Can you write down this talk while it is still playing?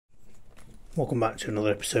Welcome back to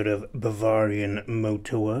another episode of Bavarian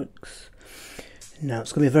Motorworks. Now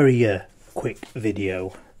it's going to be a very quick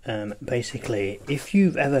video. Basically, if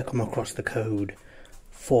you've ever come across the code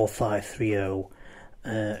 4530,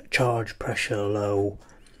 charge pressure low,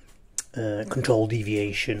 control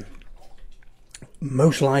deviation,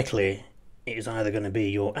 most likely it is either going to be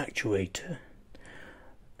your actuator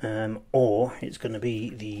or it's going to be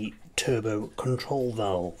the turbo control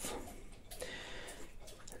valve.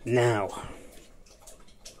 Now,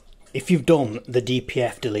 if you've done the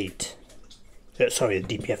DPF delete, the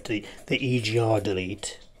EGR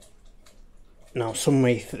delete, now some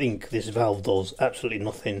may think this valve does absolutely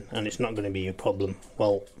nothing and it's not going to be a problem.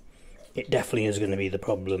 Well, it definitely is going to be the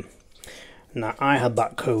problem. Now, I had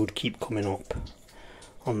that code keep coming up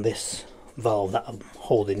on this valve that I'm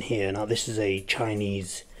holding here. Now, this is a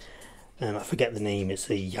Chinese, I forget the name, it's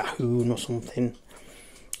a Yahoo or something.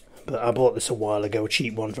 But I bought this a while ago, a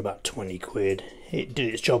cheap one for about 20 quid. It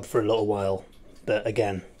did its job for a little while, but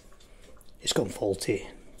again, it's gone faulty.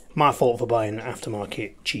 My fault for buying an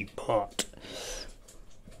aftermarket cheap part.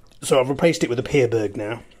 So I've replaced it with a Peerberg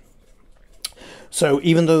now. So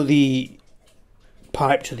even though the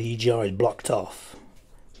pipe to the EGR is blocked off,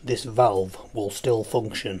 this valve will still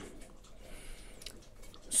function.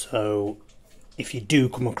 So if you do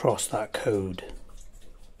come across that code,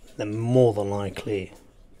 then more than likely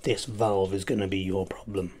this valve is going to be your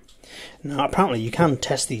problem. Now, apparently you can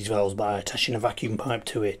test these valves by attaching a vacuum pipe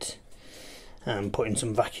to it and putting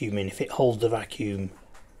some vacuum in. If it holds the vacuum,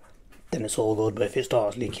 then it's all good, but if it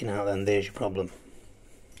starts leaking out, then there's your problem.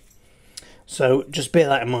 So just bear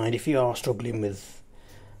that in mind if you are struggling with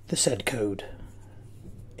the said code.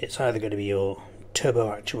 It's either going to be your turbo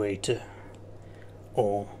actuator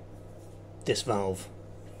or this valve.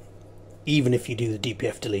 Even if you do the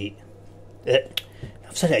DPF delete,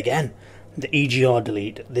 I've said it again, the EGR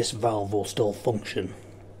delete, this valve will still function,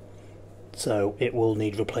 so it will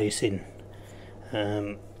need replacing.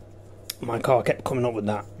 My car kept coming up with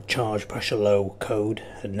that charge pressure low code,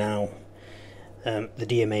 and now the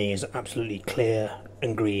DMA is absolutely clear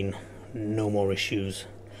and green, no more issues.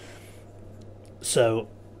 So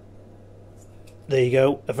there you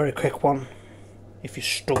go, a very quick one. If you're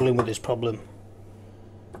struggling with this problem,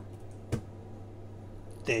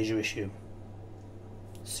 there's your issue.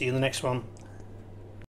 See you in the next one.